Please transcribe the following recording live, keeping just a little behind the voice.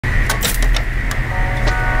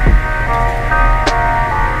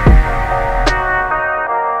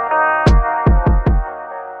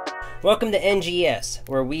Welcome to NGS,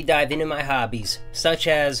 where we dive into my hobbies, such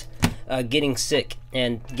as getting sick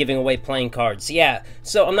and giving away playing cards. Yeah,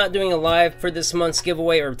 so I'm not doing a live for this month's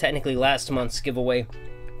giveaway, or technically last month's giveaway,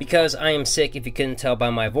 because I am sick, if you couldn't tell by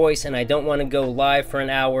my voice, and I don't want to go live for an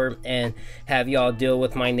hour and have y'all deal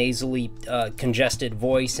with my nasally congested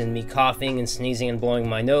voice and me coughing and sneezing and blowing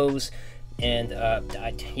my nose. And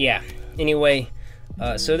yeah, anyway,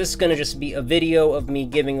 so this is going to just be a video of me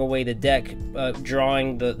giving away the deck,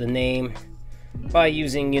 drawing the name by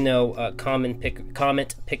using, you know, comment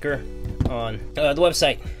picker on the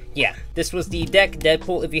website. Yeah, this was the deck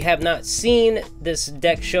Deadpool. If you have not seen this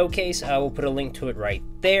deck showcase, I will put a link to it right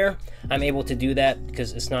there. I'm able to do that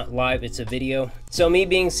because it's not live, it's a video. So me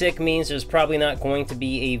being sick means there's probably not going to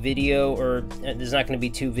be a video, or there's not going to be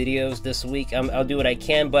 2 videos this week. I'll do what I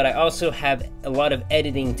can, but I also have a lot of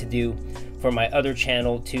editing to do for my other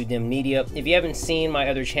channel, 2Dim Media. If you haven't seen my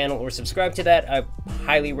other channel or subscribed to that, I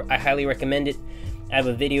highly recommend it. I have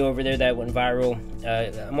a video over there that went viral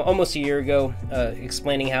almost a year ago,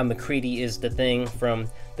 explaining how McCready is the Thing from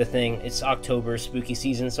The Thing. It's October, spooky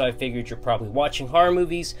season, so I figured you're probably watching horror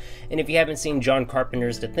movies. And if you haven't seen John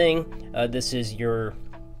Carpenter's The Thing, this is your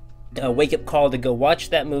wake-up call to go watch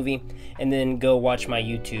that movie, and then go watch my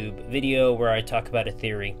YouTube video where I talk about a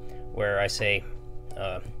theory where I say,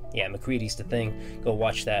 yeah, McCready's the Thing. Go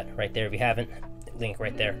watch that right there if you haven't. Link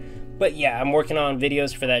right there. But yeah, I'm working on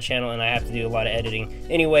videos for that channel and I have to do a lot of editing.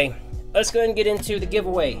 Anyway, let's go ahead and get into the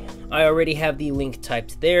giveaway. I already have the link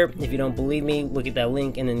typed there. If you don't believe me, look at that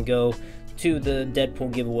link and then go to the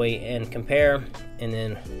Deadpool giveaway and compare. And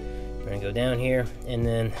then we're gonna go down here and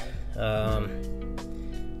then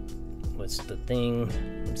what's the thing?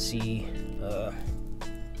 Let's see.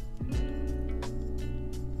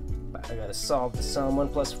 I gotta solve the sum. 1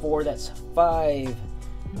 plus 4, that's 5,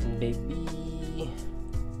 baby.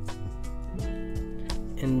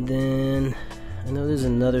 And then I know there's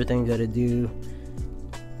another thing I gotta do.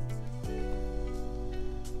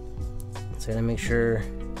 So I gotta make sure,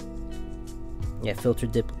 yeah, filter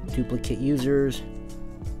duplicate users,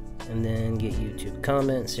 and then get YouTube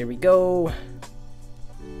comments. Here we go.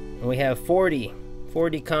 And we have 40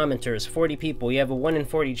 commenters, 40 people. You have a 1 in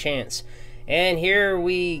 40 chance. And here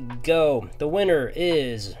we go. The winner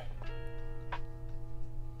is,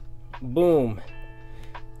 boom.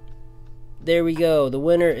 There we go. The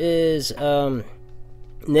winner is Duda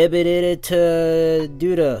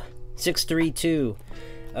 632.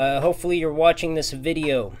 Hopefully you're watching this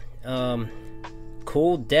video.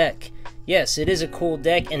 Cool deck. Yes, it is a cool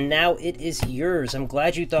deck, and now it is yours. I'm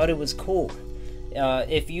glad you thought it was cool.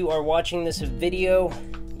 If you are watching this video,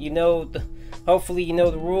 you know hopefully you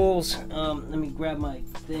know the rules. Let me grab my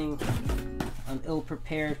thing. I'm ill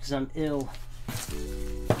prepared because I'm ill.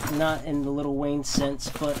 Not in the Little Wayne sense,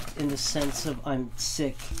 but in the sense of I'm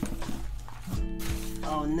sick.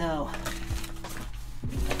 Oh no.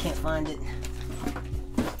 I can't find it.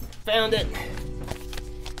 Found it.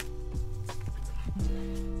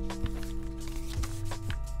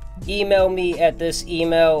 Email me at this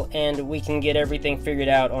email and we can get everything figured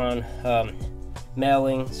out on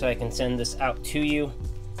mailing so I can send this out to you.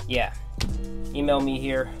 Yeah. Email me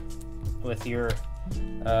here with your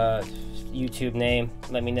YouTube name,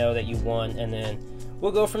 let me know that you won, and then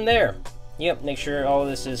we'll go from there. Yep, make sure all of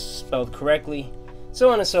this is spelled correctly,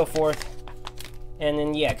 so on and so forth. And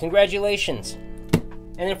then yeah, congratulations.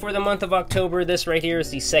 And then for the month of October, this right here is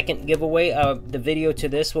the second giveaway. The video to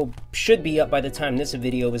this should be up by the time this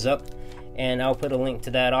video is up, and I'll put a link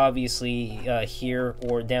to that obviously here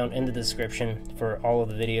or down in the description for all of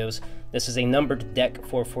the videos. This is a numbered deck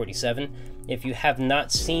 447. If you have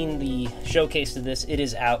not seen the showcase to this, it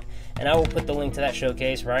is out, and I will put the link to that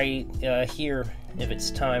showcase right here if it's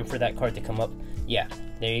time for that card to come up. Yeah,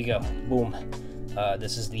 there you go. Boom.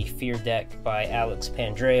 This is the Fear deck by Alex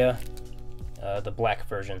Pandrea, the black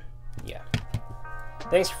version. Yeah.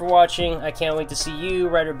 Thanks for watching. I can't wait to see you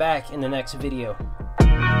right back in the next video.